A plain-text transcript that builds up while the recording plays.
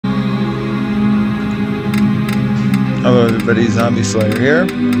Hello everybody, Zombie Slayer here.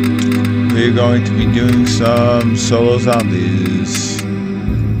 We're going to be doing some solo zombies.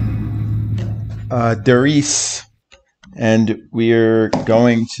 Darice, and we're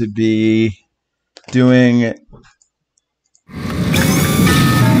going to be doing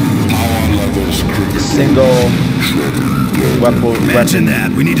single weapon. Imagine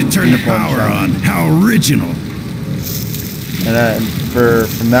that. We need to turn the power on. How original. And then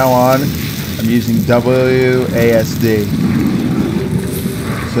from now on, I'm using WASD.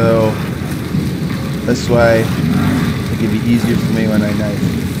 So this way it can be easier for me when I knife.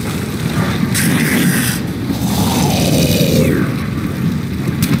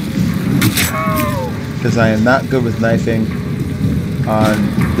 Because I am not good with knifing on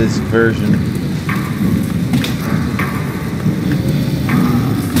this version.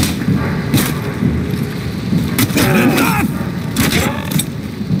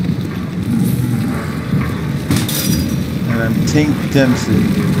 Tink Dempsey.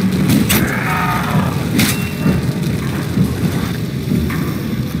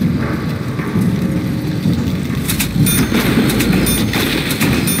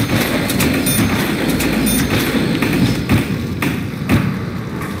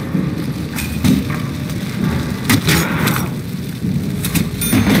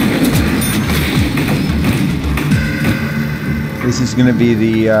 This is going to be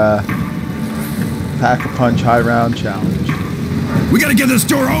the Pack-a-Punch High Round Challenge. We gotta get this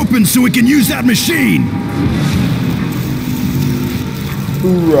door open so we can use that machine!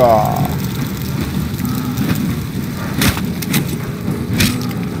 Hoorah!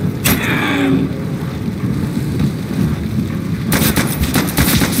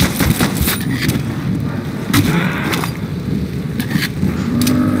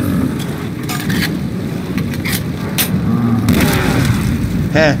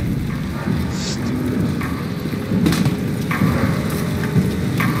 Heh.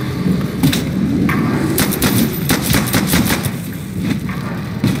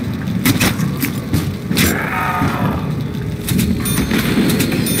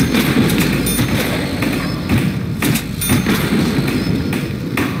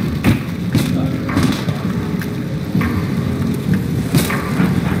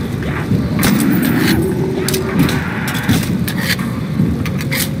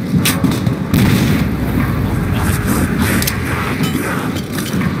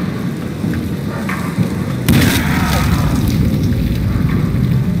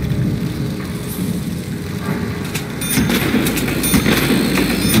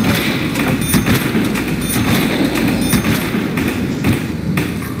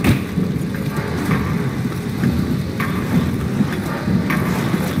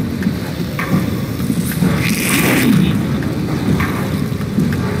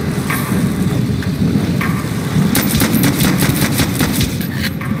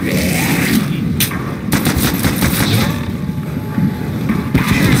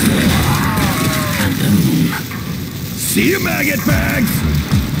 See you, maggot bags!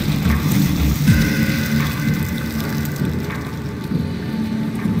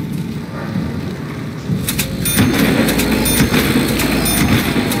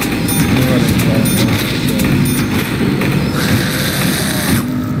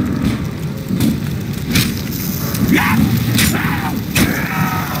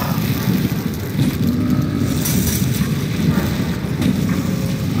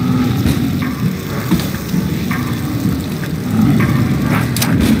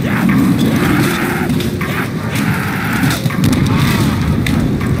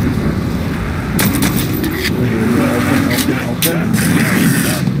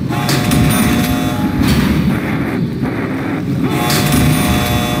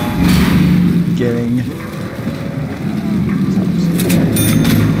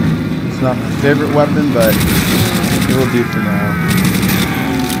 It's not my favorite weapon, but it will do for now.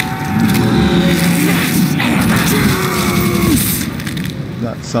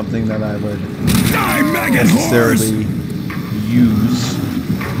 Not something that I would necessarily use,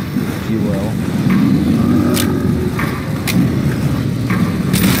 if you will.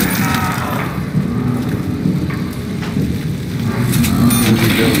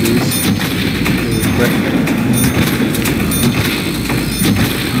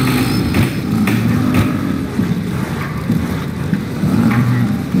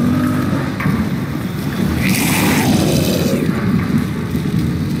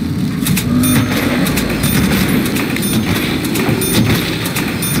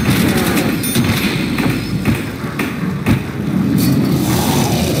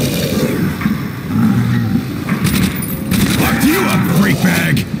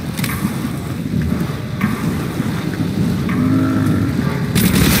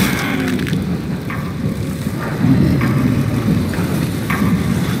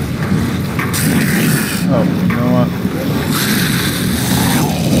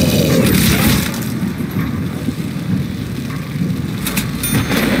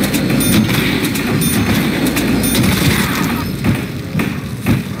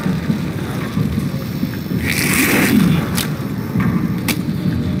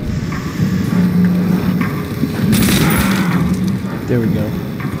 There we go.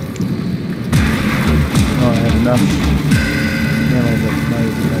 Oh, I have enough. You know,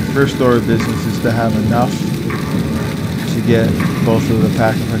 my first order of business is to have enough to get both of the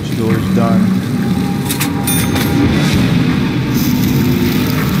pack-a-punch doors done.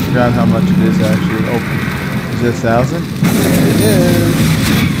 I forgot how much it is actually. Oh, is it 1,000? It is.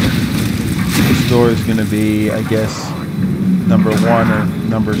 This door is going to be, I guess, number 1 or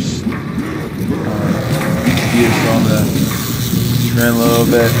numbers. So I'm going to train a little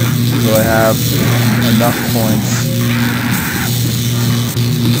bit so I have enough points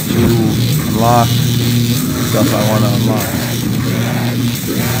to unlock stuff I want to unlock.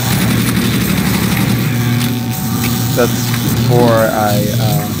 That's before I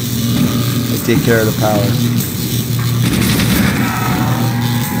take care of the power.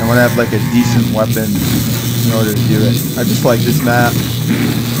 I want to have like a decent weapon in order to do it. I just like this map.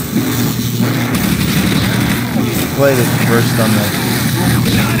 Played it first on the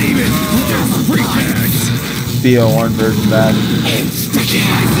BO1 version back.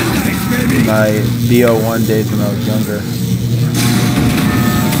 My BO1 days when I was younger.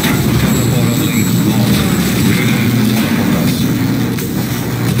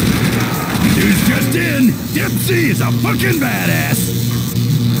 Dude's just in! Dipsy is a fucking badass!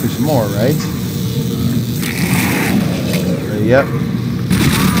 There's more, right? Yep.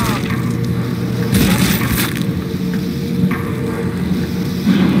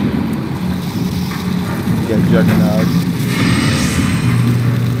 Juggernaut.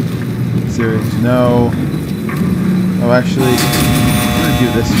 Serious, no. Oh, actually, I'm gonna do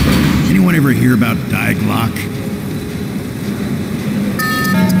this first. Anyone ever hear about Diaglock?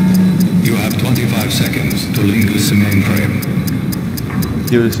 You have 25 seconds to link with the mainframe.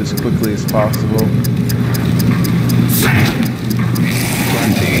 Do this as quickly as possible. 20.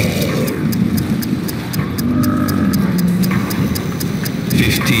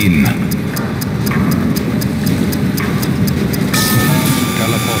 15.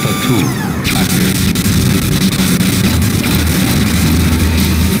 Teleporter 2 active.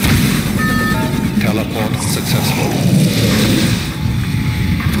 Teleport successful.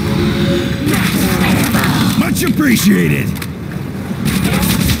 Much appreciated.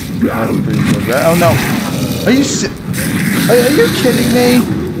 That's pretty good, right? Oh no! Are you are you kidding me?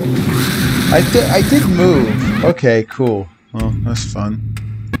 I did move. Okay, cool. Well, that's fun.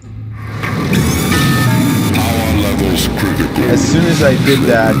 As soon as I did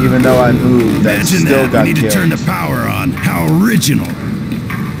that, even though I moved, I Imagine still that. got We need killed. to turn the power on. How original.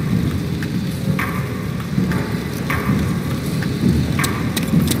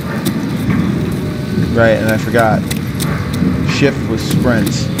 Right, and I forgot. Shift was sprint.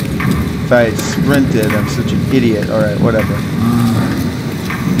 If I had sprinted, I'm such an idiot. Alright, whatever.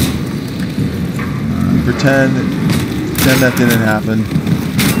 Pretend that didn't happen.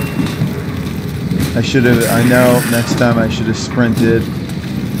 I know next time I should have sprinted.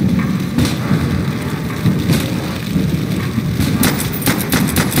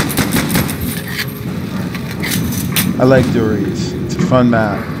 I like Dories. It's a fun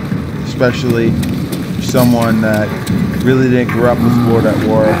map. Especially for someone that really didn't grow up with World at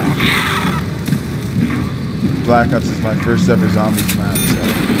War. Black Ops is my first ever zombies map, so.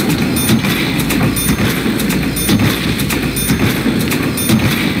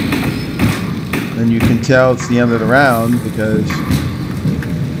 And you can tell it's the end of the round because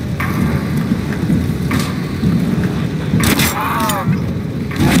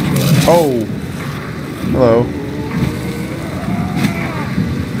oh, hello.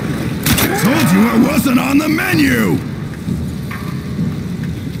 Told you it wasn't on the menu.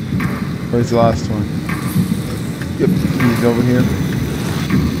 Where's the last one? Yep, he's over here.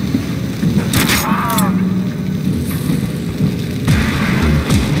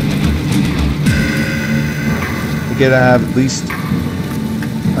 I gotta have at least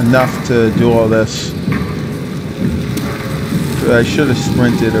enough to do all this. I should have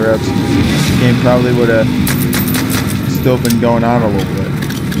sprinted, or else the game probably would have still been going on a little bit.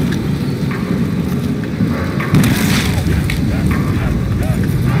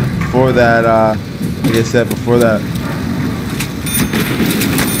 Before that, like I said, before that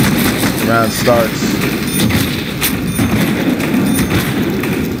round starts,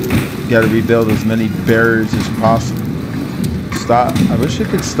 got to rebuild as many barriers as possible. Stop. I wish I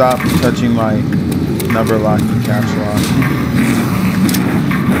could stop touching my number lock and caps lock.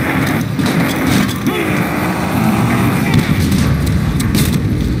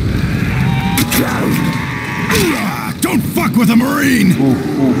 Don't fuck with a Marine!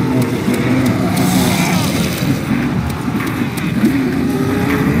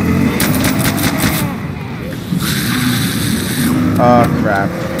 Oh crap.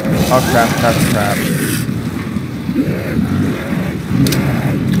 Oh crap, crap, crap.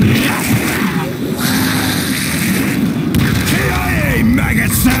 KIA,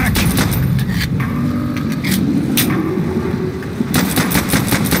 maggot sack!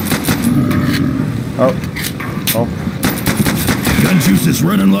 Oh. Oh. Gun juice is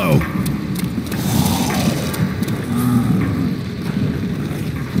running low.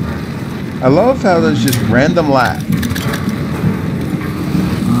 I love how there's just random lag.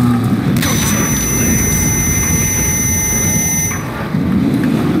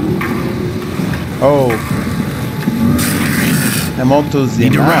 Oh.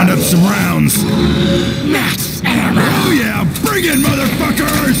 Need to round up some rounds. Oh yeah, bring it,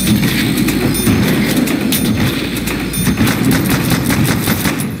 motherfuckers!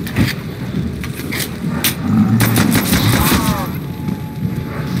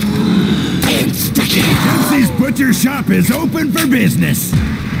 Kelsey's Butcher Shop is open for business.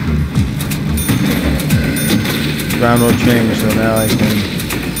 Ground will change, so now I can.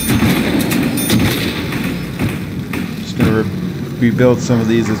 Just gonna rebuild some of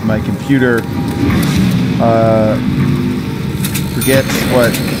these as my computer forgets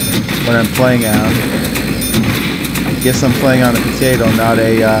what I'm playing on. I guess I'm playing on a potato, not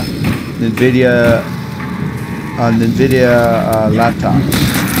a NVIDIA laptop.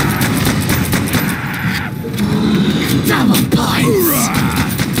 Double points.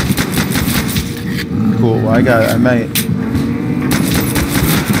 Cool. Well, I might.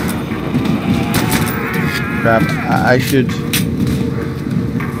 Crap.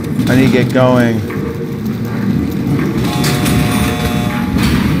 I need to get going.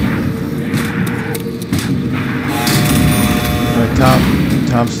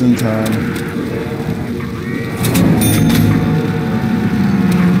 Thompson time.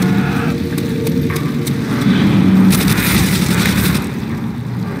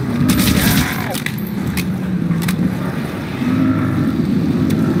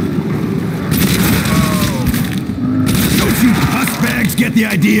 Get the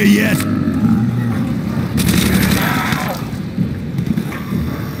idea yet?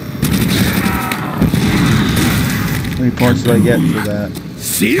 How many points do I get for that?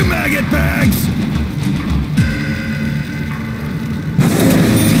 See you, maggot bags!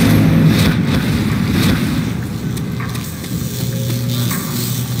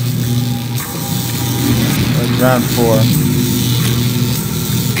 That's round 4.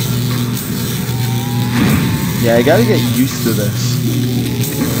 Yeah, I gotta get used to this.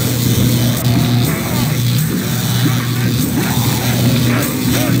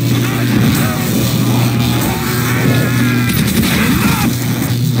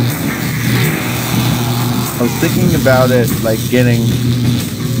 I was thinking about it like getting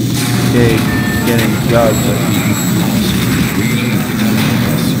judged.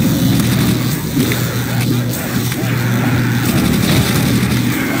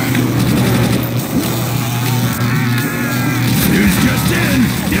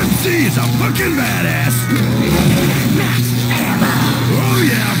 He's a fucking badass! Oh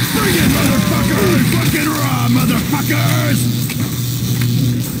yeah, bring it, motherfuckers! Fucking raw, motherfuckers!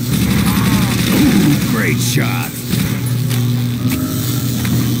 Ooh, great shot!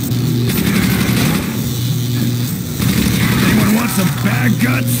 Anyone want some bad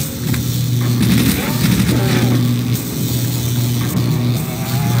guts?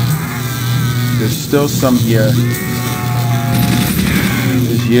 There's still some here.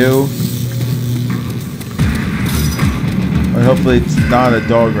 You. Or hopefully it's not a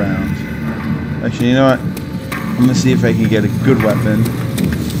dog round. Actually, you know what? I'm gonna see if I can get a good weapon.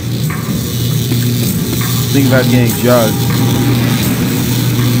 Think about getting judged.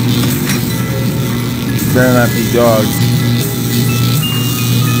 Better not be dogs.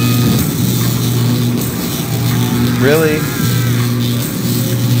 Really?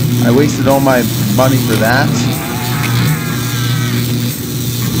 I wasted all my money for that?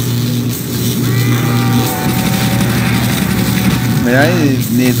 I mean, I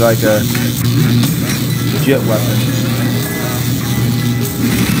need like a legit weapon.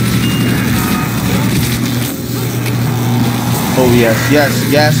 Oh yes, yes,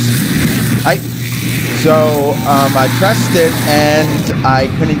 yes. So I pressed it and I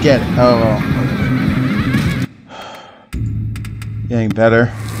couldn't get it. Oh well. Getting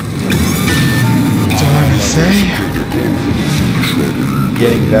better. That's all I can say.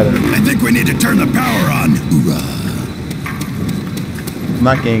 Getting better. I think we need to turn the power on. Hoorah. I'm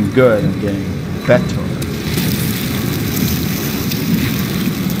not getting good, I'm getting better.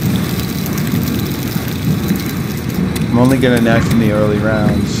 I'm only gonna knife in the early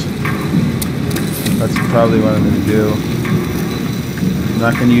rounds. That's probably what I'm gonna do.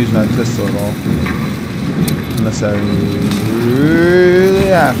 not going to use my pistol at all. Unless I really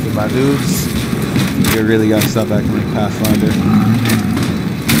have to, my dudes. You really got to stop acting like Pathfinder.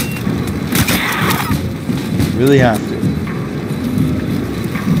 Really have to.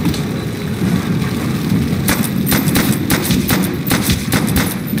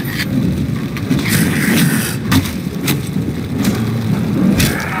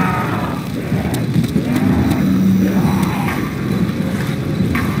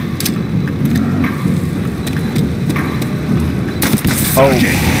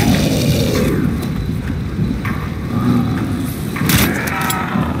 Oh.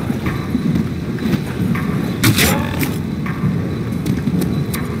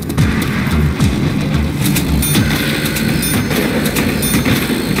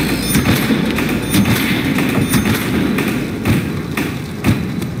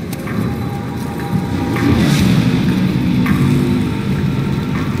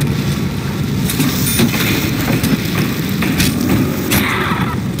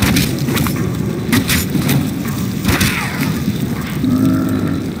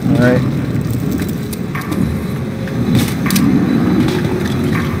 Alright.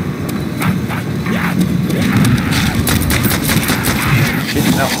 Shit,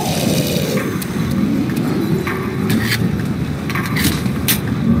 no.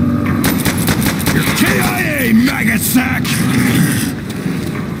 KIA, maggot sack!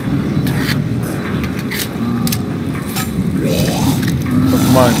 Oh,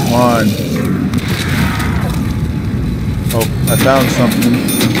 come on, come on. Oh, I found something.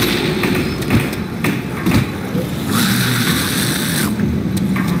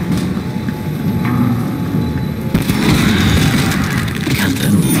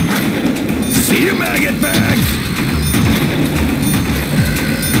 See you, maggot bag!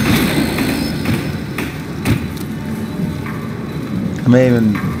 I may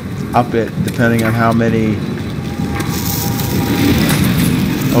even up it depending on how many.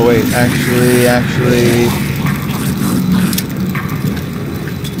 Oh wait, actually.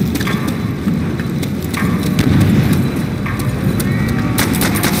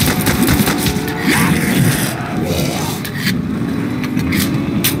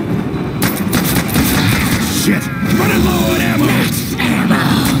 Shit! Running low on ammo!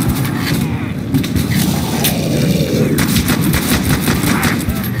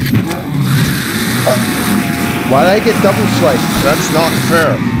 Why did I get double swiped? That's not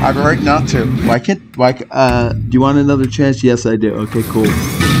fair. I have a right not to. Why can't? Do you want another chance? Yes, I do. Okay, cool. Cool.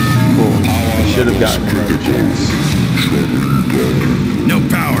 I should have gotten another chance. No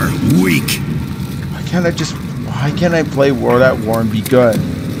power. Weak. Why can't I play World at War and be good?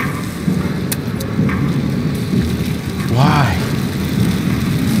 Why?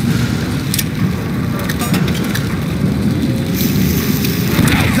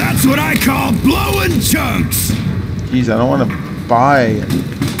 That's what I call blowing chunks! Jeez, I don't want to buy.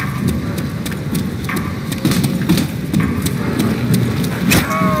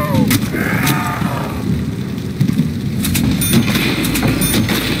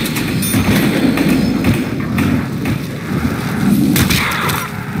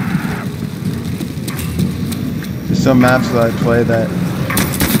 There's some maps that I play that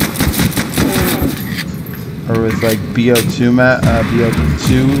are with like BO2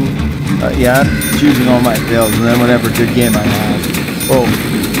 BO2. Yeah, I'm choosing all my fails, and then whatever good game I have. Oh,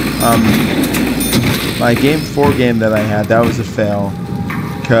 my game 4 game that I had, that was a fail,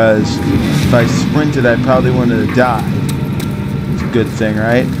 because if I sprinted, I probably wouldn't have died. It's a good thing,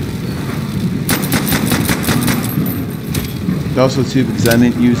 right? Also too, because I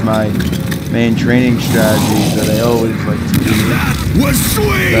didn't use my main training strategies that I always like to use. That was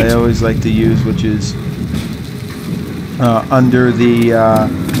sweet! That I always like to use, which is under where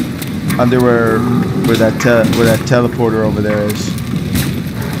that teleporter over there is.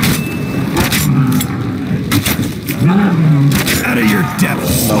 Out of your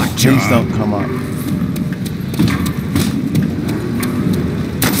depth, No, lockjaw. please don't come up.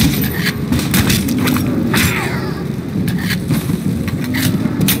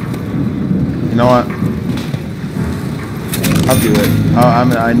 You know what? I'll do it.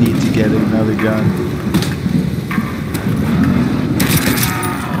 I need to get another gun.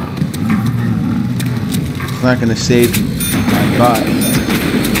 It's not going to save my butt.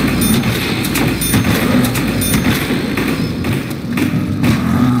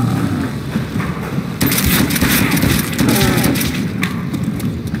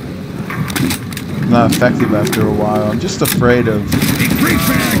 Not effective after a while. I'm just afraid of. Hey, freak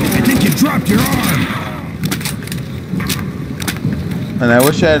bag! I think you dropped your arm! And I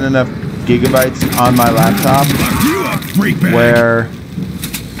wish I had enough gigabytes on my laptop Lock you up, freak bag! where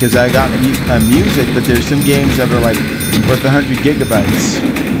because I got music, but there's some games that are like worth 100 gigabytes.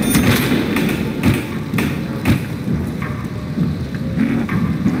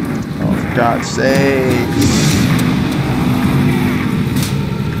 Oh, for God's sakes.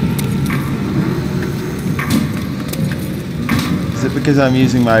 Is it because I'm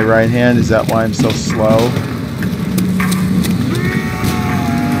using my right hand? Is that why I'm so slow?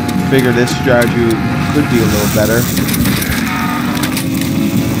 Figure this strategy could be a little better.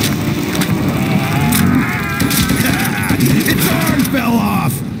 Its arm fell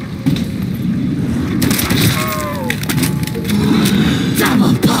off!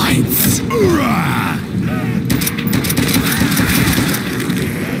 Double points!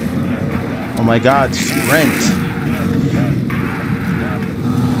 Oh my God, sprint!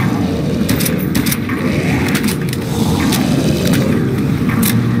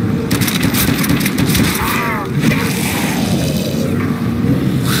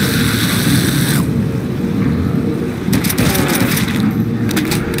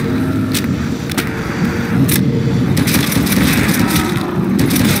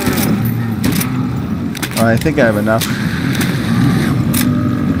 I think I have enough.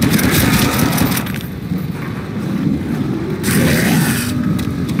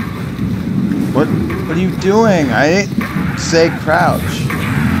 What are you doing? I didn't say crouch.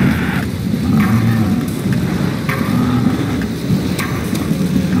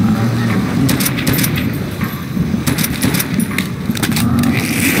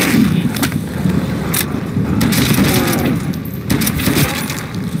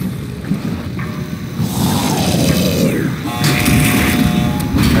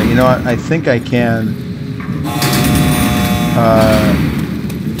 You know what? I think I can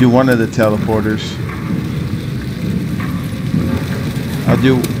do one of the teleporters.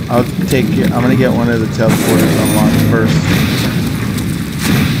 I'm gonna get one of the teleporters unlocked first.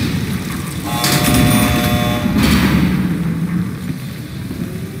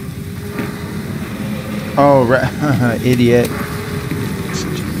 Oh, right. Idiot.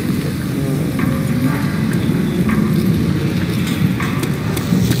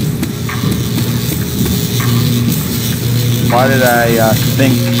 Why did I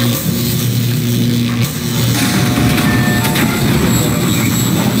think?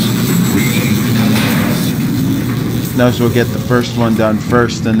 Knows we'll get the first one done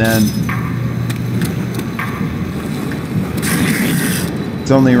first, and then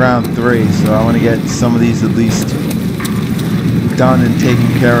it's only round 3, so I want to get some of these at least done and taken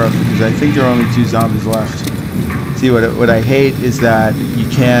care of, because I think there are only 2 zombies left. See, what I hate is that you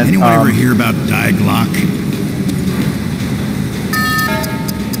can't. Anyone ever hear about Diaglock?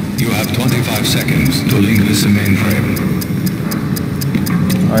 You have 25 seconds to link this mainframe.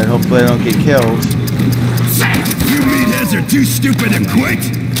 Alright, hopefully I don't get killed. You meatheads are too stupid to quit!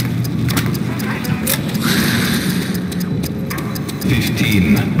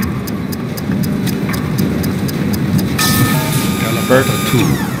 15. Teleporter 2.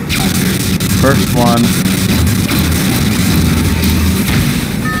 First one.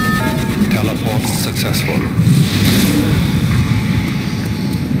 Teleport successful.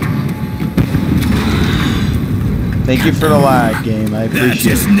 Thank you for the lag, game. I That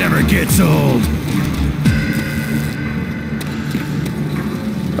appreciate just it. never gets old.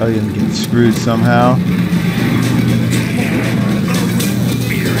 Probably gonna get screwed somehow.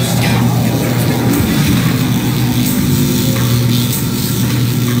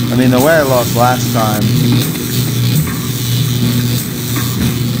 I mean, the way I lost last time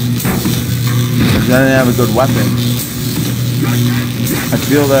was I didn't have a good weapon. I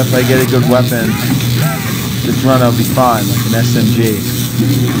feel that if I get a good weapon, this run I'll be fine, like an SMG.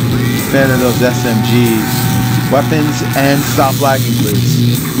 Fan of those SMGs. Weapons and stop lagging,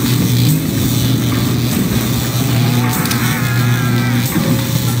 please.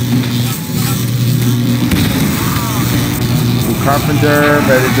 Ooh, Carpenter,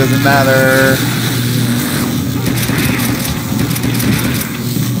 but it doesn't matter.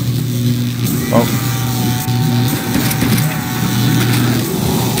 Oh.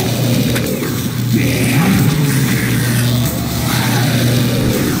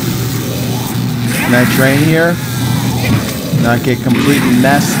 Can I train here? Not get completely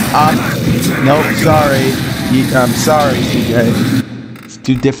messed up? Nope, sorry. I'm sorry, CJ. It's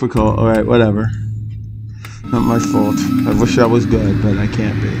too difficult. Alright, whatever. Not my fault. I wish I was good, but I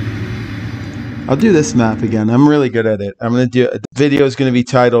can't be. I'll do this map again. I'm really good at it. I'm gonna do the video is gonna be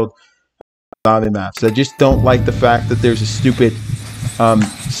titled Zombie Maps. I just don't like the fact that there's a stupid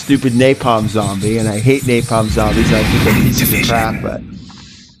napalm zombie, and I hate napalm zombies. I think they're pieces of crap, but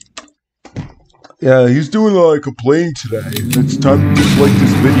Yeah, he's doing a lot of complaining today. It's time to dislike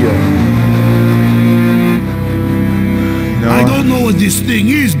this video. You know, I don't know what this thing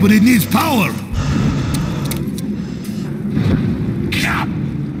is, but it needs power.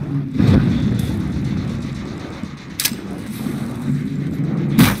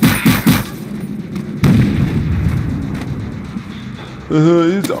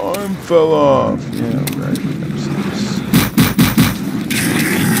 his arm fell off. Yeah, right.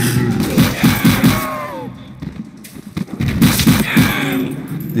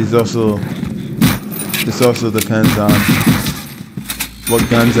 This also depends on what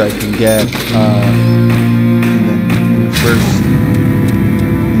guns I can get in the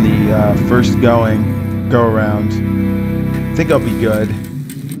first go around. I think I'll be good.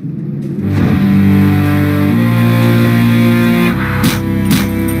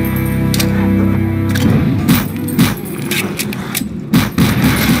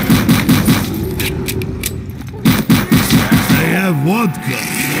 Vodka,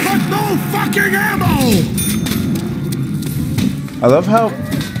 but no fucking ammo! I love how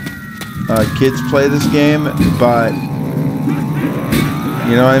kids play this game, but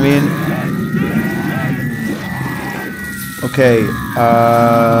you know what I mean? Okay,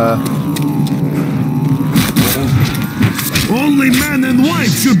 only man and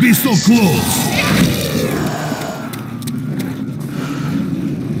wife should be so close!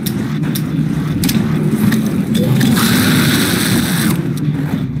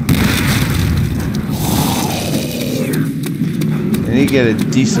 I need to get a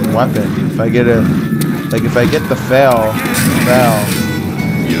decent weapon. If I get the fail.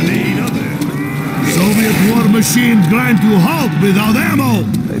 You need other. Soviet war machine grind to halt without ammo.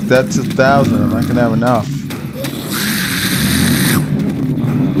 Like that's 1,000. I'm not gonna have enough.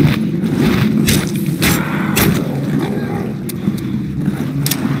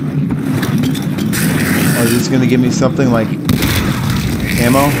 Oh, is this gonna give me something like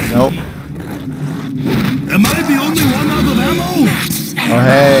ammo? Nope. Am I the only one out of ammo? Oh,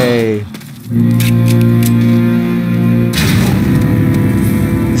 hey.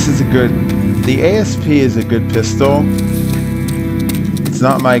 This is a good... The ASP is a good pistol. It's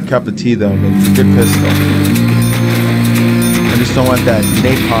not my cup of tea, though, but it's a good pistol. I just don't want that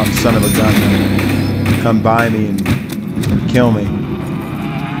napalm son of a gun to come by me and kill me.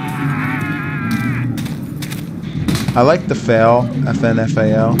 I like the FAL,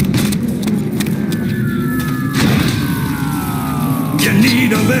 FNFAL. You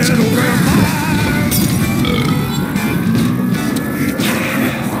need a little revive.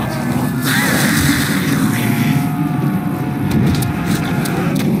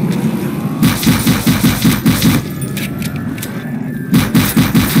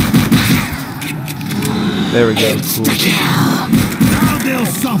 There we go. Cool. Now they'll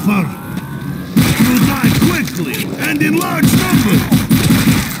suffer. You die quickly and in large numbers.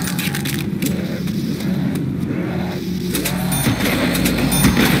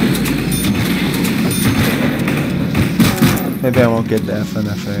 Maybe I won't get the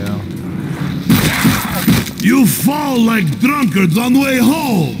FNFAL. You fall like drunkards on way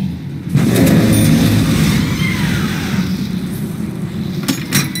home.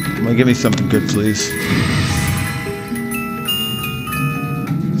 Come on, give me something good, please.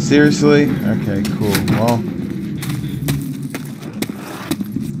 Seriously? Okay, cool. Well,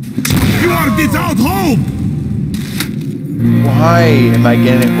 You are without hope. why am I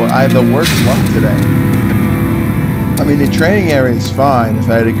getting it? Well, I have the worst luck today. I mean, the training area is fine. If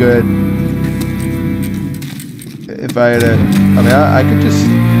I had a good... If I had a... I mean, I could just... I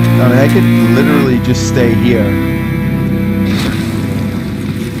mean, I could literally just stay here.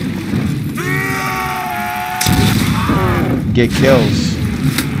 Get kills.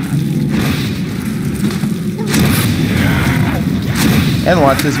 And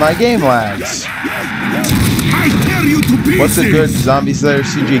watch as my game lags. I tear you to pieces. What's a good Zombie Slayer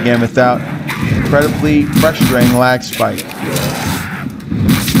CG game without incredibly frustrating lag spike?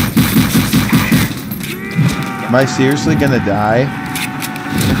 Am I seriously gonna die?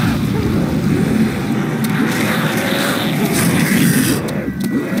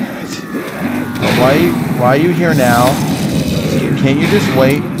 Why are you here now? Can't you just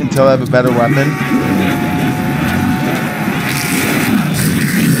wait until I have a better weapon?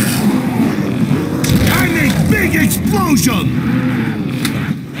 Explosion!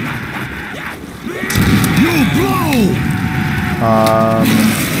 You blow!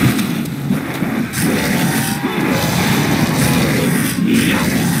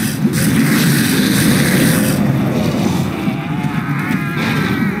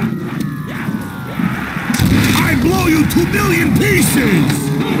 I blow you to 2 million pieces!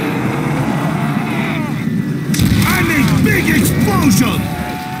 execution!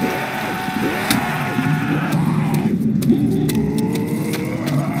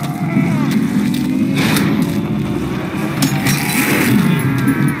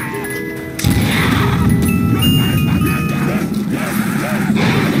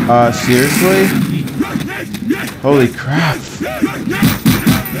 Seriously? Holy crap.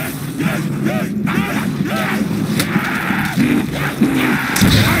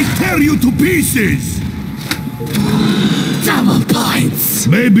 I tear you to pieces! Double points!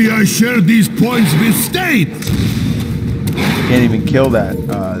 Maybe I share these points with state! Can't even kill that,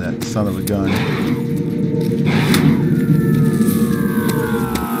 that son of a gun.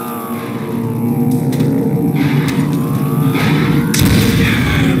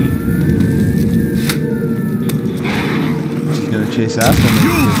 Chase after me.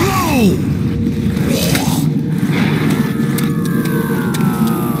 You blow!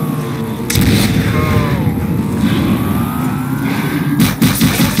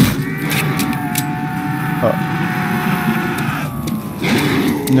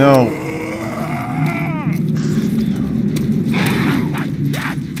 No.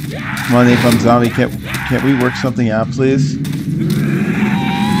 Come on, Napalm Zombie, can't we work something out, please?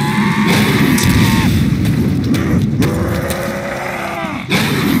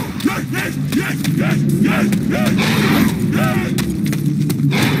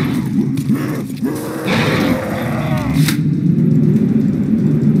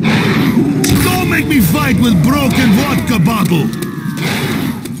 Don't make me fight with broken vodka bottle!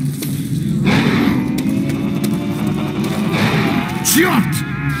 Shot!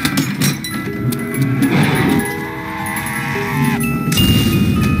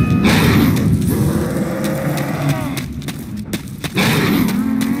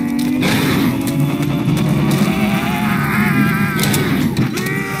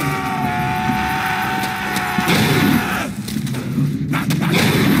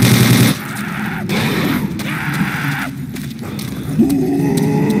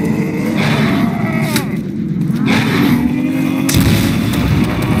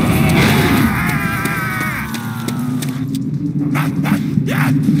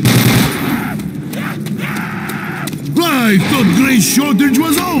 I thought grace shortage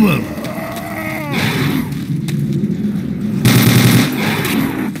was over!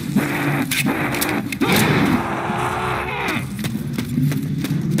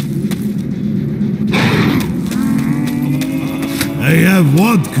 I have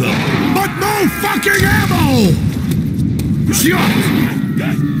vodka, but no fucking ammo! Shot!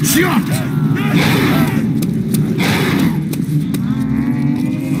 Shot!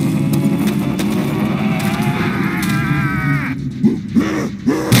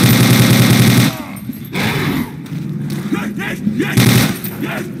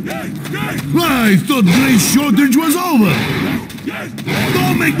 I thought grace shortage was over!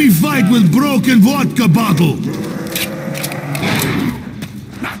 Don't make me fight with broken vodka bottle!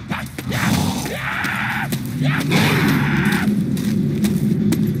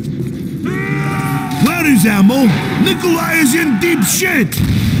 Where is ammo? Nikolai is in deep shit!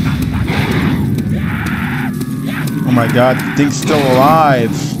 Oh my god, the thing's still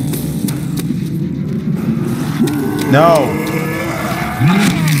alive. No.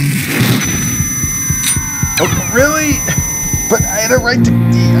 Oh, really? But I had a right to...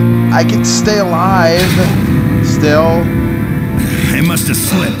 I can stay alive. Still. I must have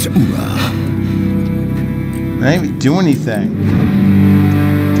slipped. I didn't even do anything.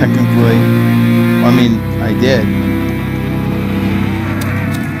 Technically. Well, I mean, I did.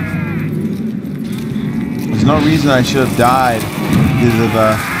 There's no reason I should have died because of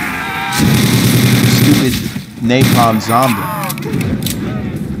a stupid napalm zombie.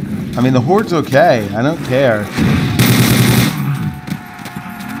 I mean, the Horde's okay. I don't care.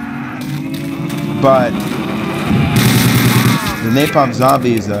 But the napalm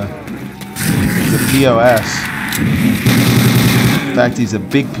zombie is a POS. In fact, he's a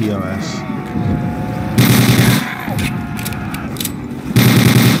big POS.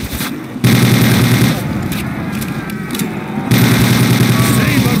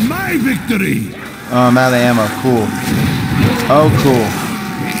 Savor my victory! Oh, I'm out of ammo. Cool. Oh, cool.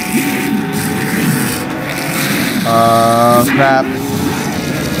 Crap.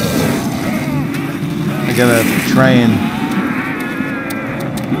 I gotta train.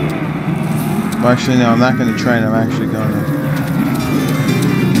 Well, actually, no, I'm not gonna train. I'm actually going to...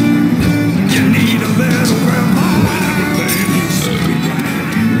 You need a little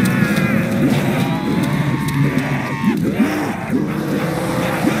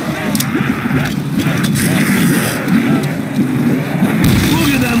Look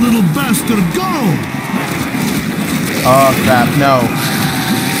at that little bastard go! Oh crap, no.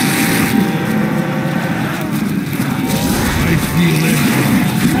 I feel empty.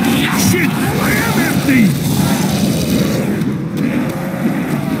 Shit, I am empty!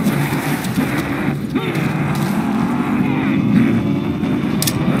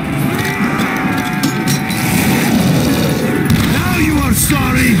 Now you are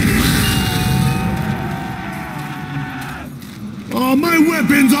sorry! Oh, my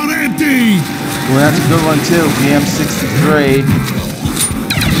weapons are empty! Well, that's a good one too. VM63.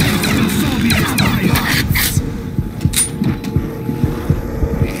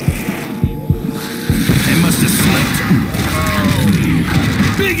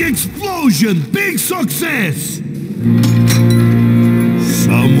 Big explosion! Big success!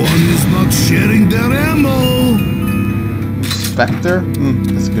 Someone is not sharing their ammo! Spectre?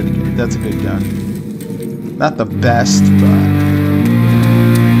 That's a good. That's a good gun. Not the best, but.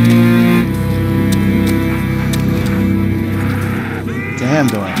 Damn,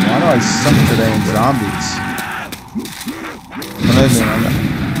 why do I suck today in zombies?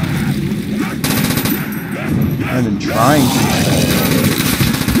 I've been trying to.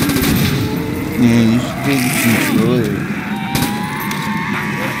 Yeah, you should be controller.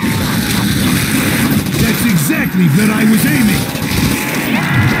 That's exactly where I was aiming!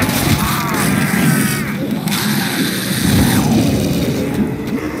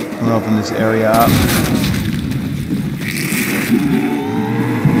 I'm gonna open this area up.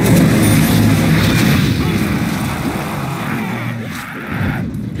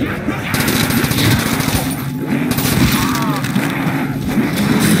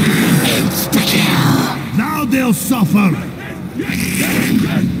 Now they'll suffer!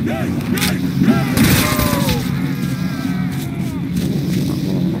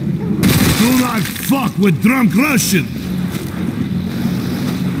 Do not fuck with drunk Russian!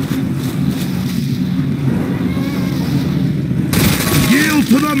 Yield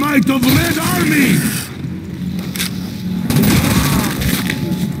to the might of Red Army!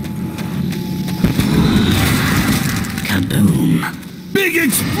 Kaboom! Big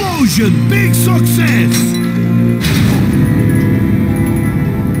explosion! Big success!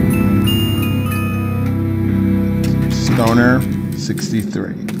 Stoner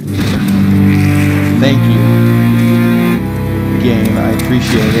 63. Thank you, game. I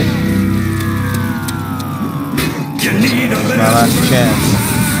appreciate it. You need a It's my last chance.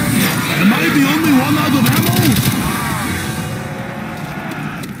 Am I the only one out of ammo?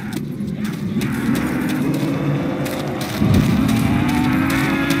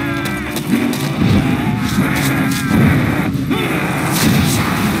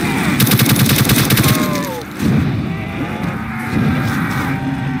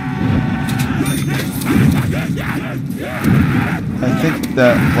 I think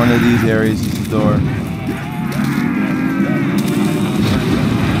that one of these areas is the door.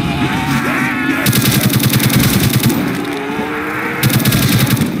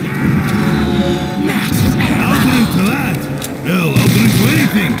 I'll drink to that! Hell, I'll drink to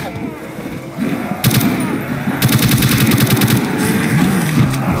anything!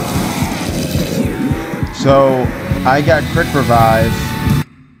 So, I got quick revive.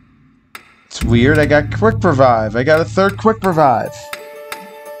 It's weird, I got quick revive. I got a third quick revive.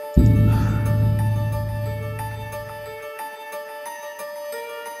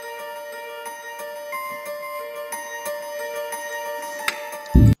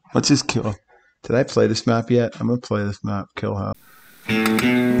 What's his kill? Did I play this map yet? I'm gonna play this map. Kill House.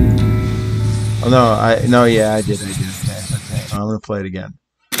 Oh no, yeah, I did. Okay. I'm gonna play it again.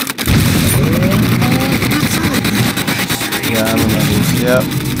 Yeah, I remember this. Yep.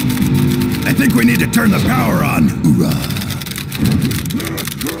 I think we need to turn the power on. Hoorah!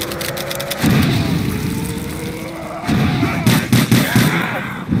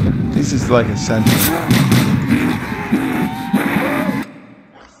 This is like a sentence.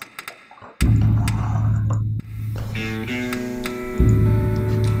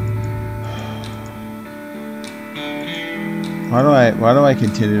 Why do I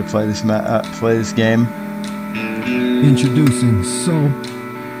continue to play this game? Introducing Soul.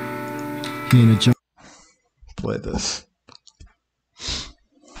 Being a joke. Play this.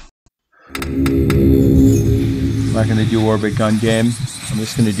 I'm not gonna do orbit gun game. I'm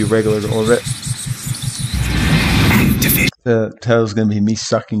just gonna do regular orbit. The title's gonna be me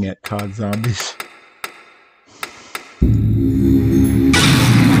sucking at COD Zombies.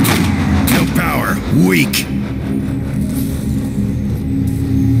 No power. Weak.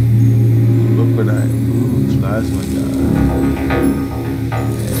 Look what ooh, plasma gun.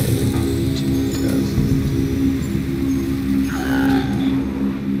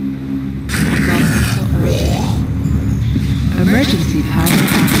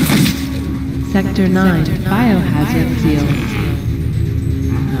 Sector 9, biohazard field.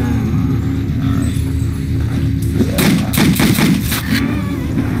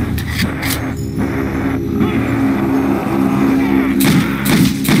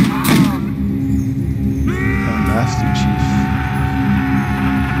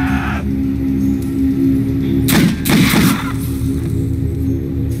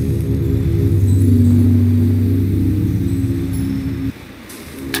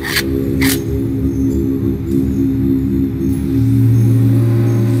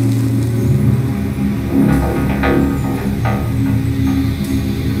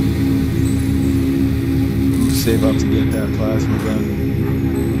 Save up to get that plasma gun.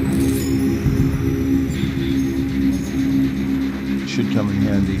 Should come in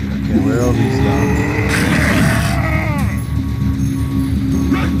handy. Okay, where are all these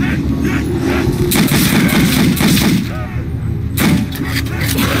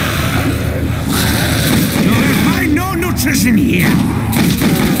You'll find no nutrition here.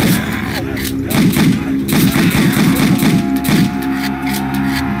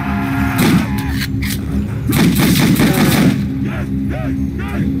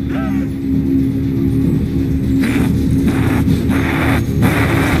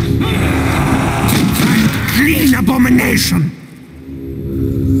 Abomination.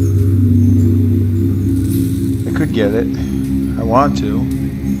 I could get it. I want to.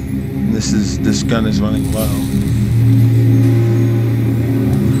 This gun is running low.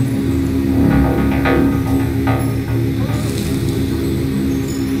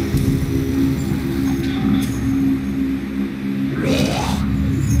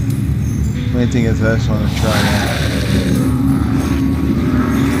 Main thing is I just want to try that.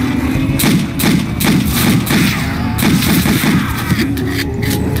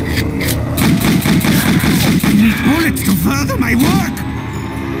 Bullets to further my work!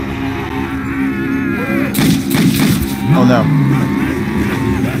 Oh no.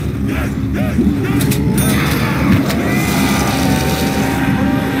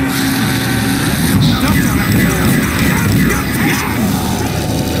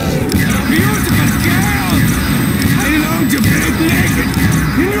 Beautiful girls! I long to bathe naked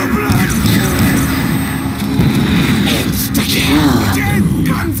in your blood! Death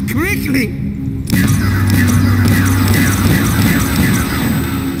comes quickly!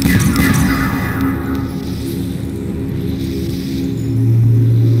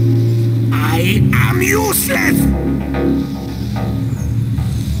 Useless!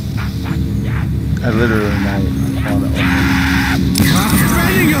 I literally might want to open. You're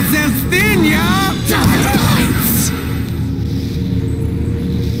spreading yourself thin, yeah?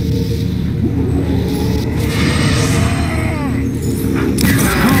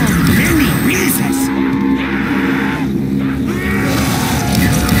 Oh, many pieces!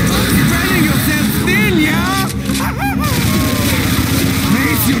 Spreading yourself thin, yeah?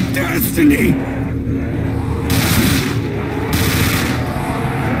 Face your destiny!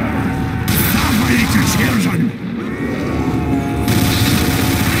 Children!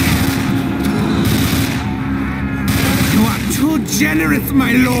 You are too generous,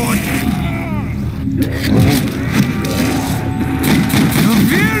 my lord! You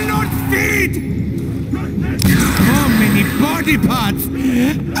will not feed! So many body parts!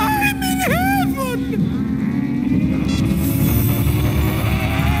 I'm in heaven!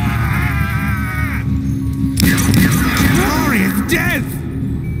 Glorious death!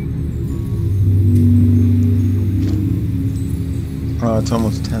 Oh, it's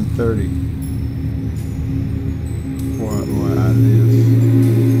almost 10:30. What I live.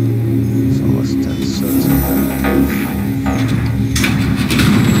 It's almost 10, so it's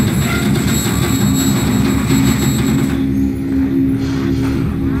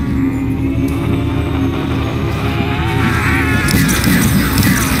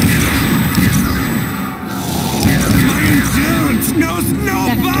My endurance knows no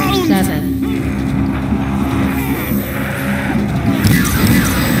bounds! Sector 7.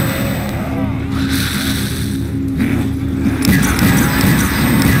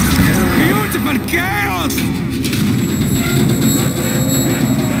 Chaos!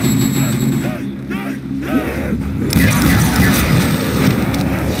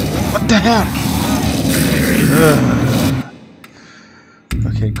 what the heck? Ugh.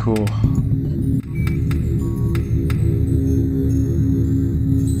 Okay, cool.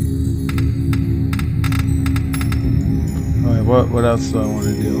 Alright, what else do I want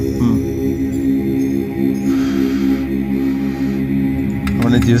to do?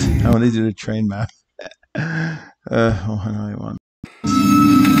 I want to do the train map. What do I want?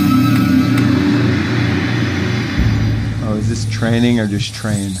 Oh, is this training or just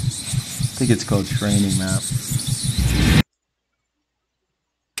train? think it's called training map.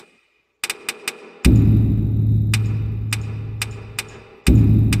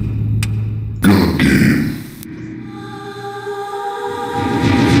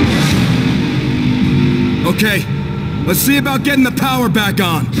 Okay, let's see about getting the power back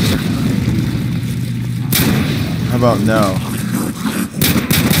on. How about no?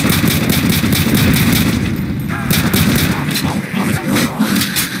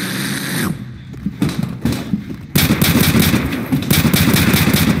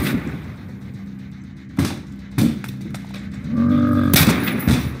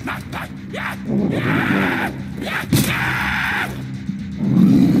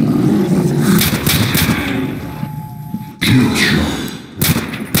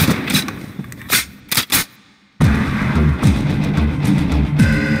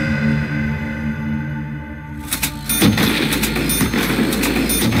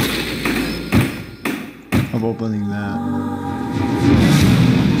 I'm opening that.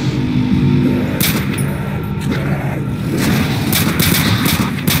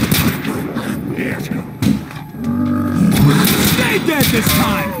 Stay dead this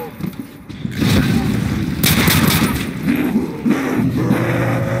time!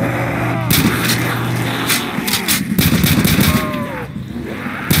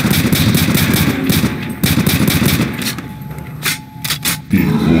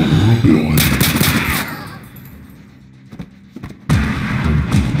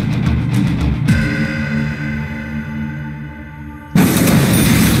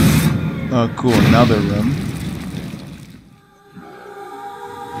 Oh, cool, another room.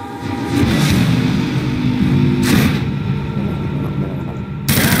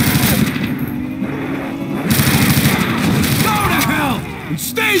 Go to hell! And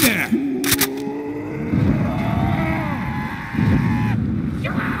stay there!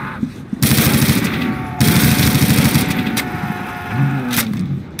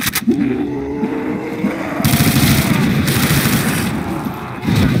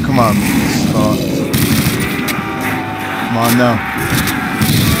 Come on, Scott. Come on, no.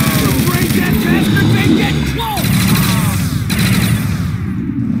 Break that bastard, make it close!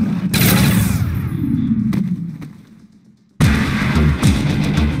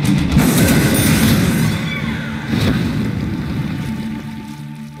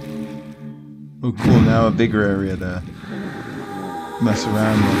 Oh, cool, now a bigger area to mess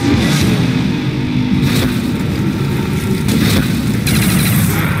around with.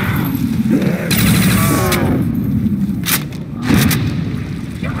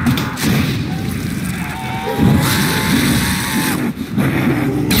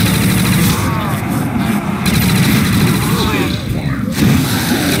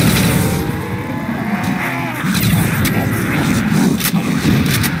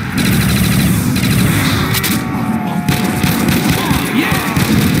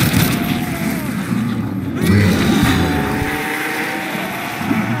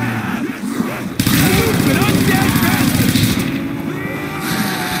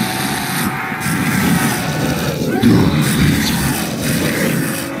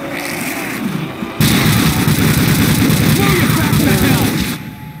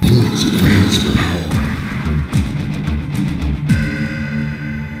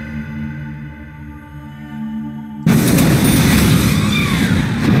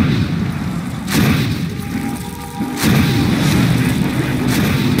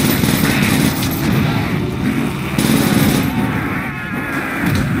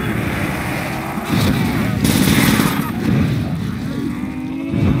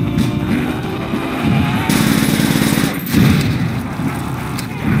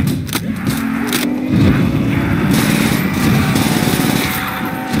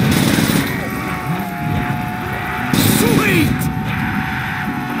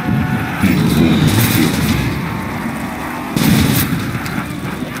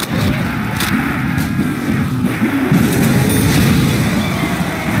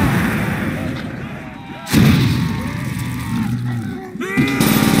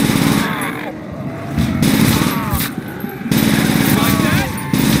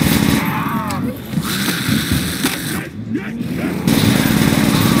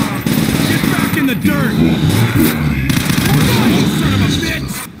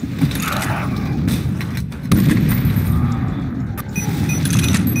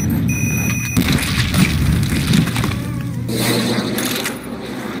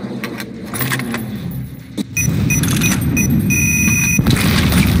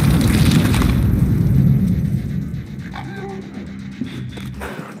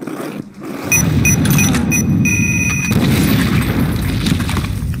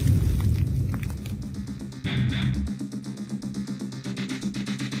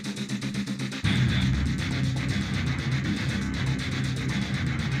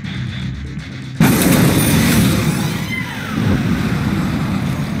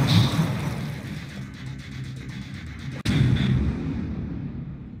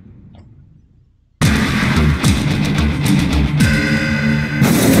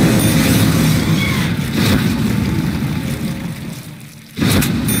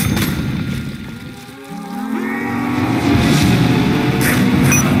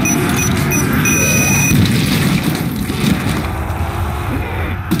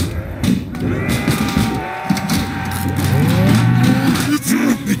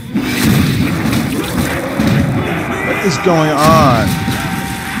 going on?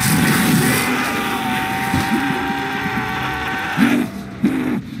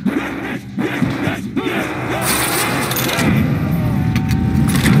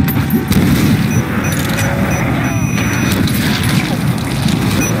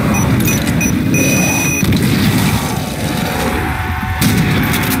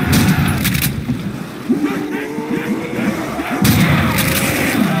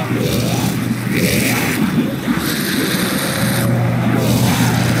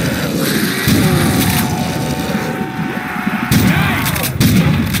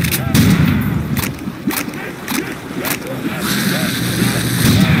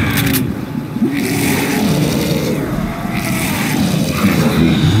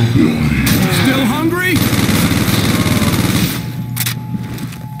 Still hungry?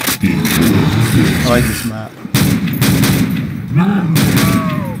 I like this map.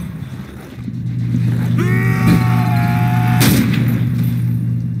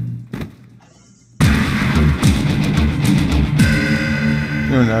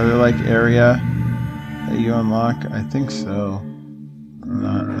 Another like area that you unlock? I think so. If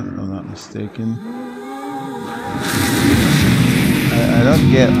I'm not mistaken. I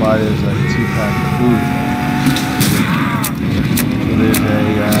don't get why there's like 2-pack of food. So there's a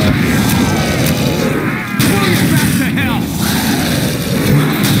Back to hell!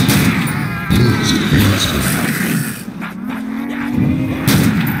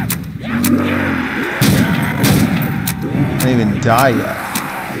 I didn't even die yet.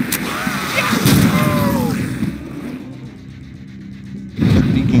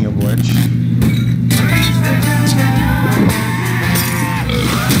 Speaking of which,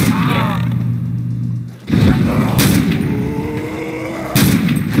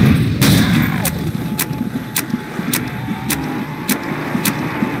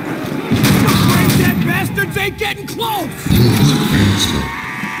 Dead bastards ain't getting close!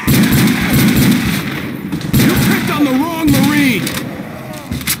 You picked on the wrong Marine!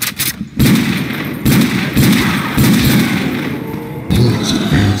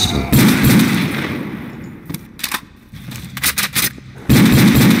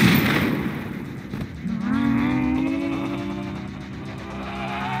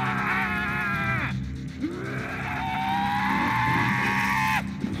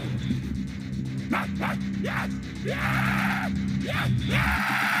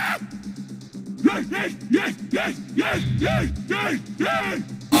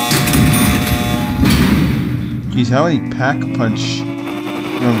 geez, how many pack-a-punch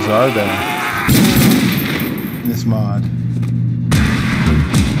rooms are there in this mod?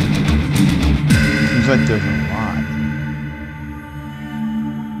 Seems like there's a lot.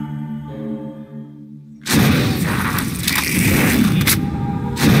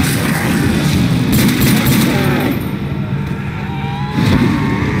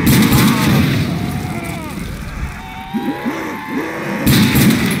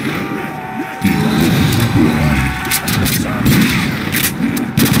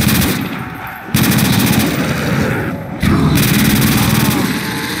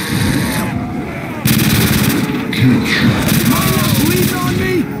 Bleed on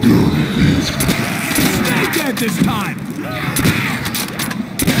me? Stay dead this time!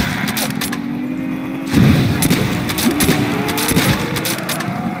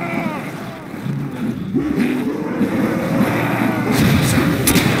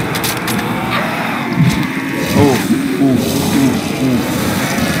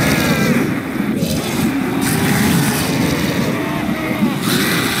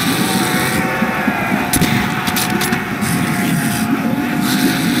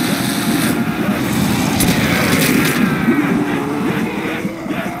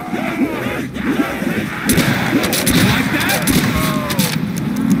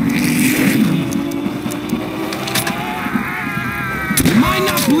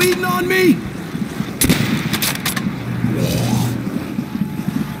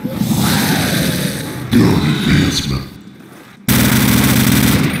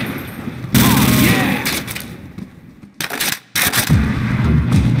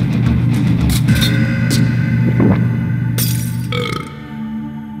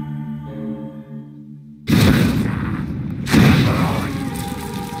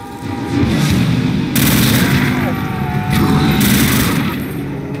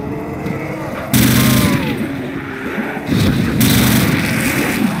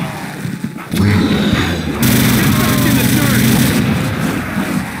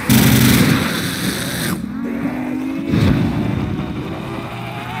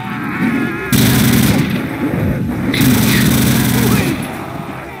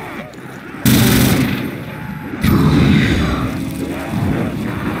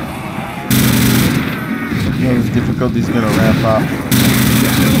 difficulty's gonna ramp up.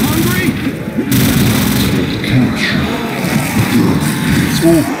 Still hungry?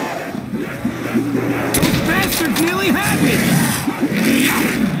 Ooh. Those bastards nearly had me!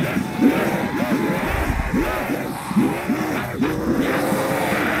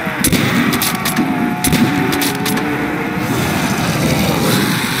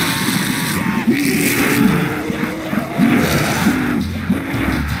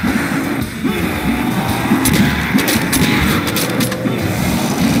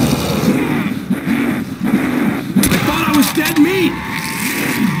 Dead meat!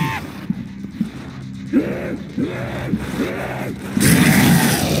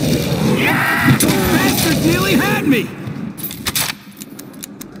 Bastards nearly had me!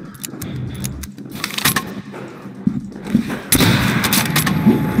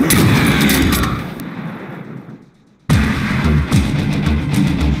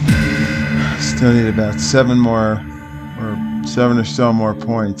 Still need about 7 or so more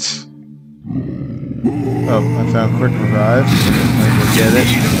points. Oh, I found quick revive. I'll go get it.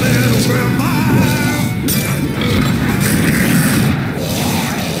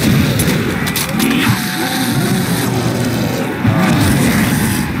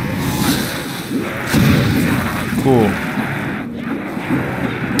 Cool.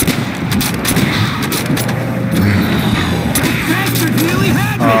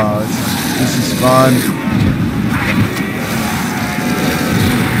 Oh, this is fun.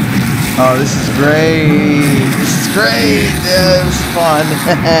 Oh, this is great! This is great! Yeah, it was fun.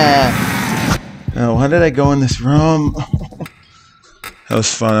 Oh, why did I go in this room? That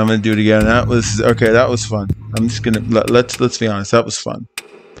was fun. I'm gonna do it again. That was okay. That was fun. I'm just gonna let's be honest. That was fun.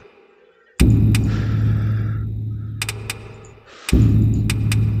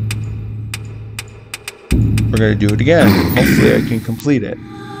 We're gonna do it again. Hopefully, I can complete it.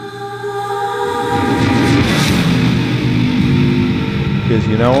 Because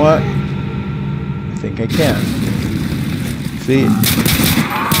you know what? I think I can. See?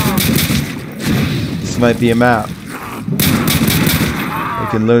 This might be a map. I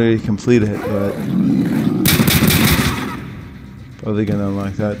can literally complete it, but probably gonna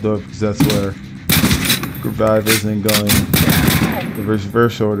unlock that door because that's where revive isn't going the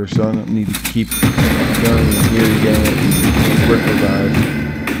reverse order, so I don't need to keep going here to get it. Quick revive.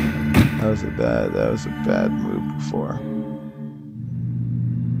 That was a bad move before.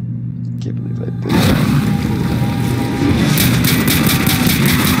 Can't believe I did that.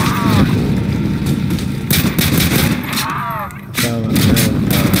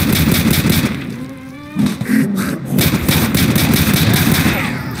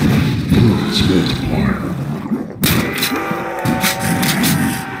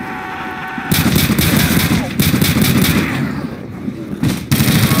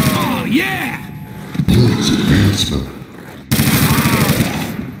 Oh yeah!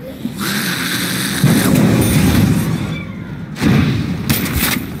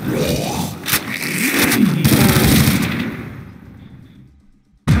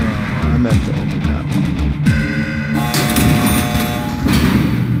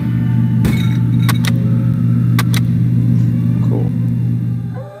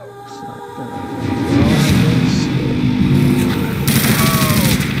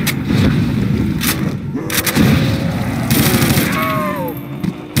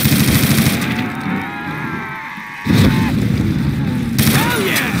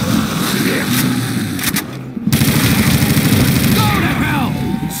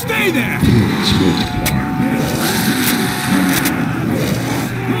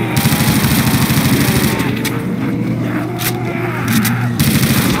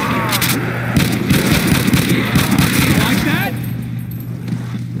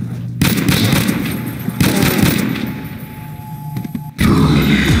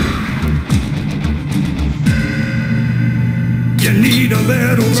 Need a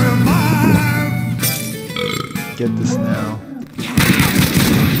little revive. Get this now.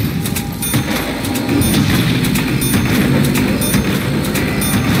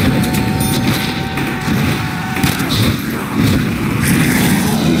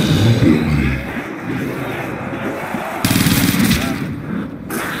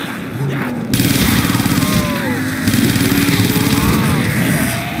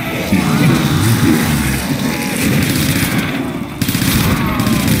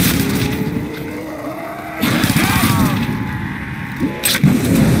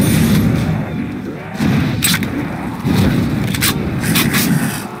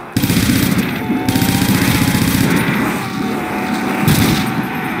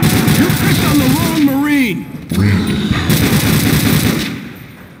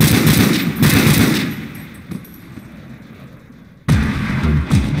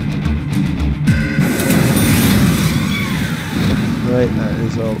 light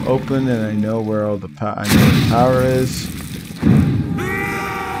is all open, and I know where all the power. I know where the power is.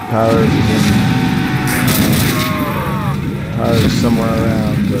 Power is somewhere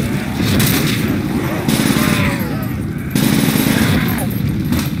around, but.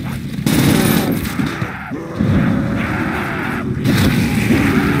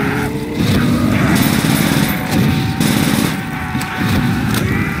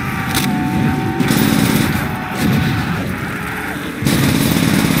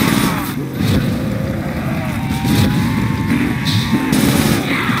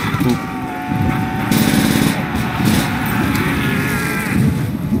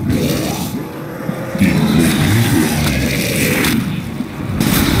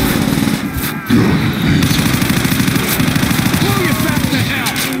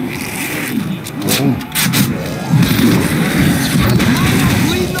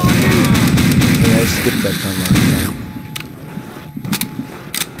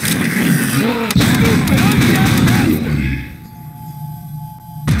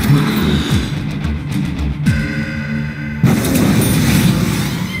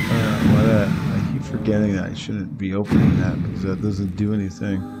 I shouldn't be opening that because that doesn't do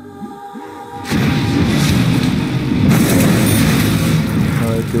anything.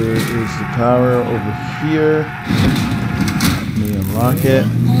 Alright, there is the power over here. Let me unlock it.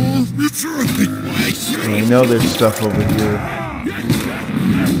 And I know there's stuff over here.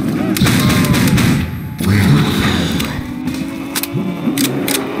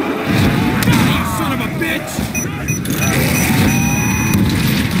 Son of a bitch!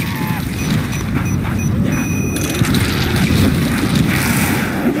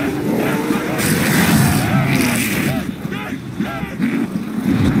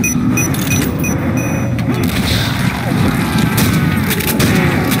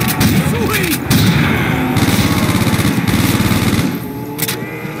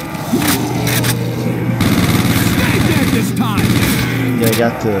 I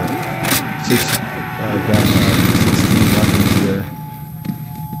got to 16 weapons here.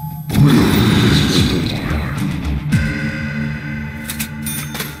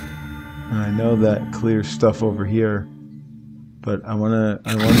 I know that clears stuff over here, but I wonder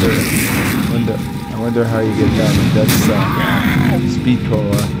how you get down to Death Cell. Speed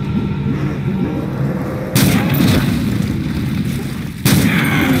Cola.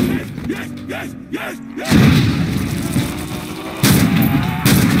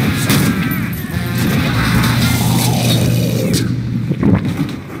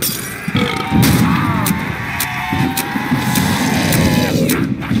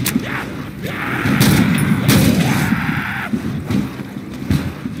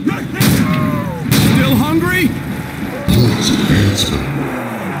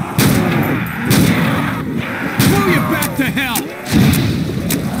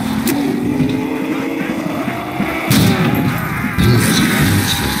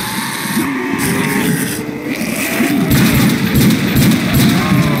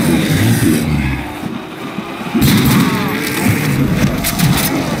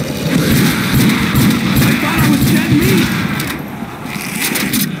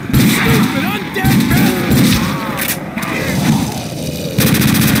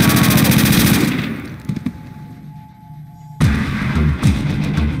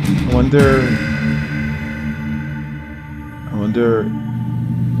 I wonder.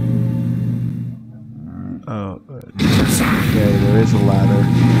 Oh, okay. There is a ladder.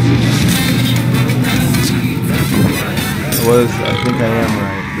 I think I am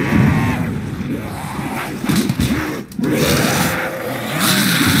right.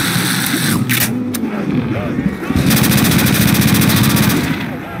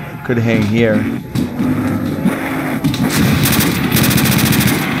 Could hang here.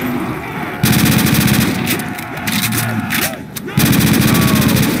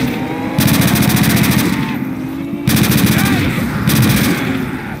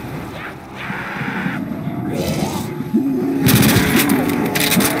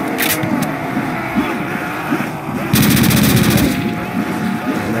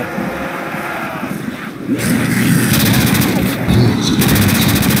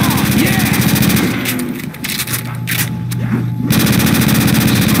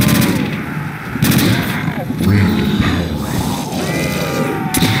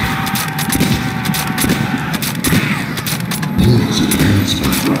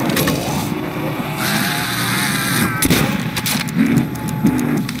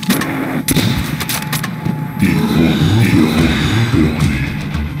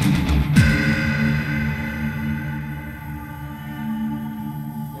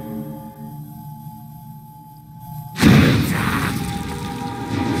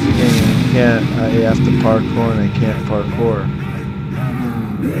 can't. I have to parkour and I can't parkour.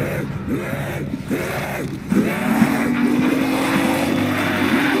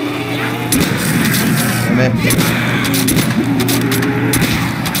 Damn it.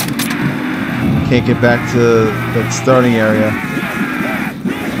 Can't get back to the starting area.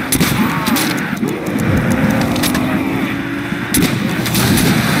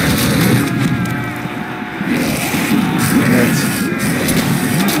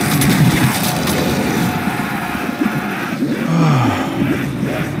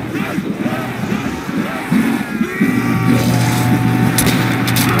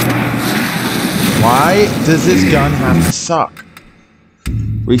 Why does this gun have to suck?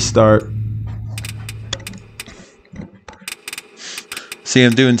 Restart. See,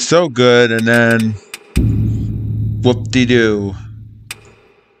 I'm doing so good, and then whoop-de-doo.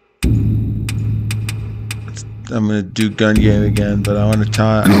 I'm gonna do gun game again, but I want to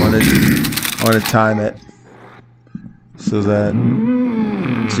time. I want to time it so that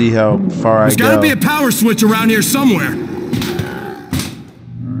see how far I go. There's gotta be a power switch around here somewhere.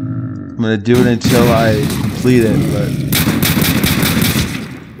 I'm gonna do it until I complete it, but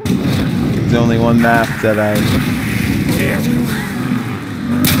there's only one map that I.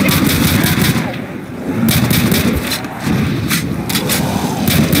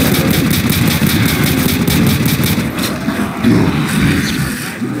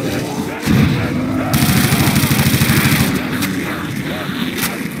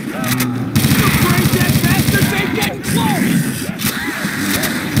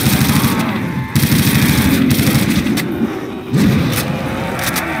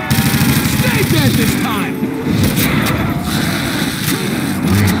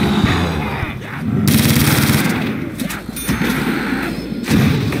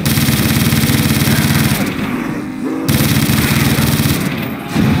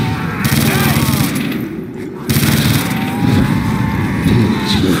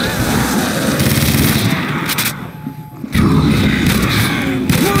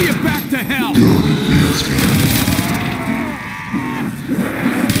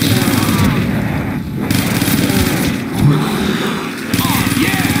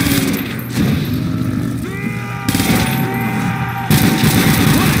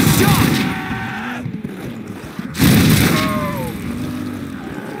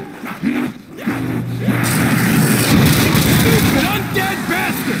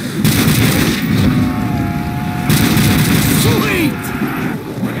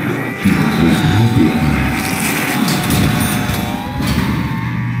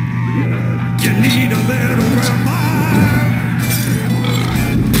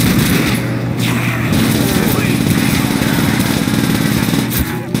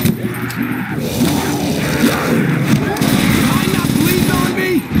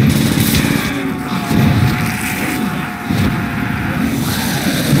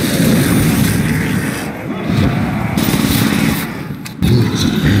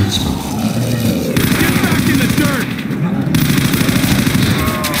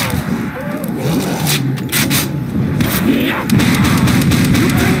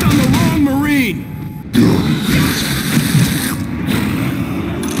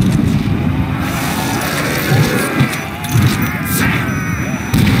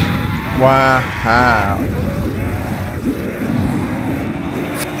 Wow. I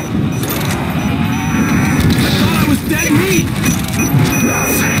thought I was dead meat.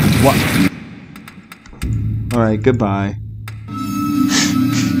 What? Alright, goodbye.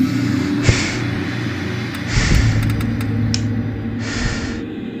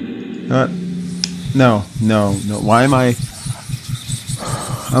 No. Why am I?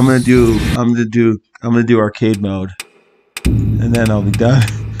 I'm gonna do arcade mode, and then I'll be done.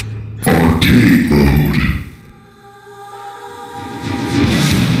 Arcade mode.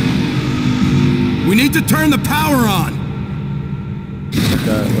 We need to turn the power on. What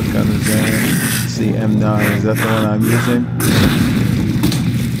gun is that? Let's see, M9. Is that the one I'm using?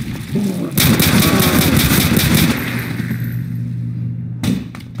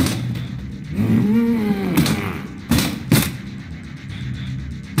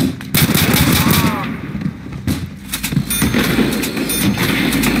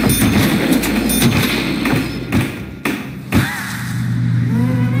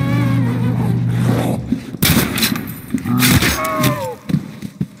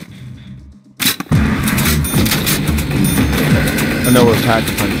 I know where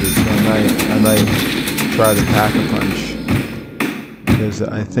Pack-a-Punch is, so I might try the Pack-a-Punch, because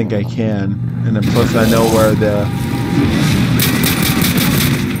I think I can, and then plus I know where the,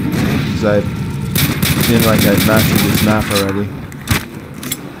 because I seem like I've mastered this map already.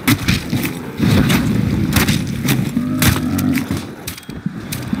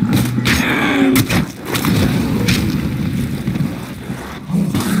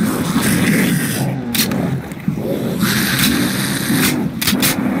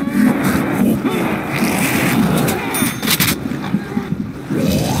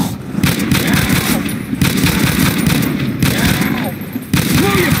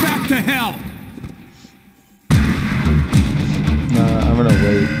 I'm gonna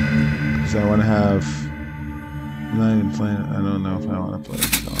wait because I want to have. I'm not even playing. I don't know if I want to play it.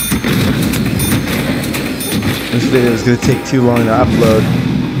 So. This video is gonna take too long to upload.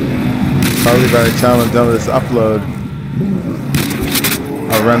 Probably by the time I'm done with this upload,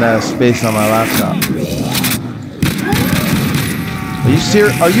 I'll run out of space on my laptop. Are you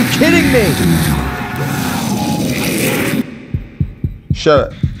serious? Are you kidding me? Shut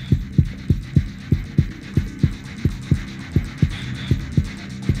up.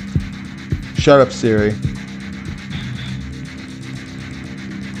 Shut up, Siri.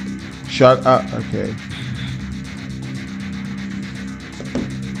 Shut up. Okay.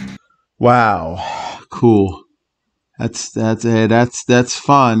 Wow. Cool. That's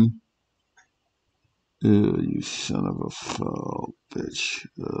fun. Ew, you son of a bitch.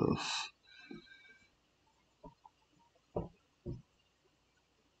 Ugh.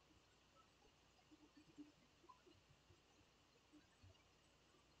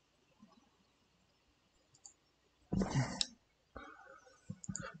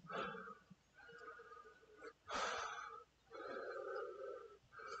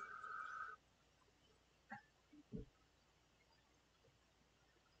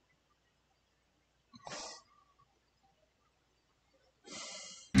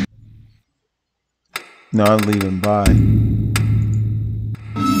 No, I'm leaving. Bye.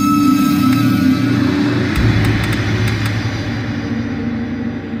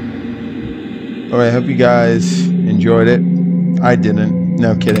 Alright, I hope you guys enjoyed it. I didn't.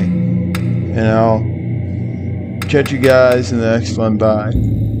 No kidding. And I'll catch you guys in the next one. Bye.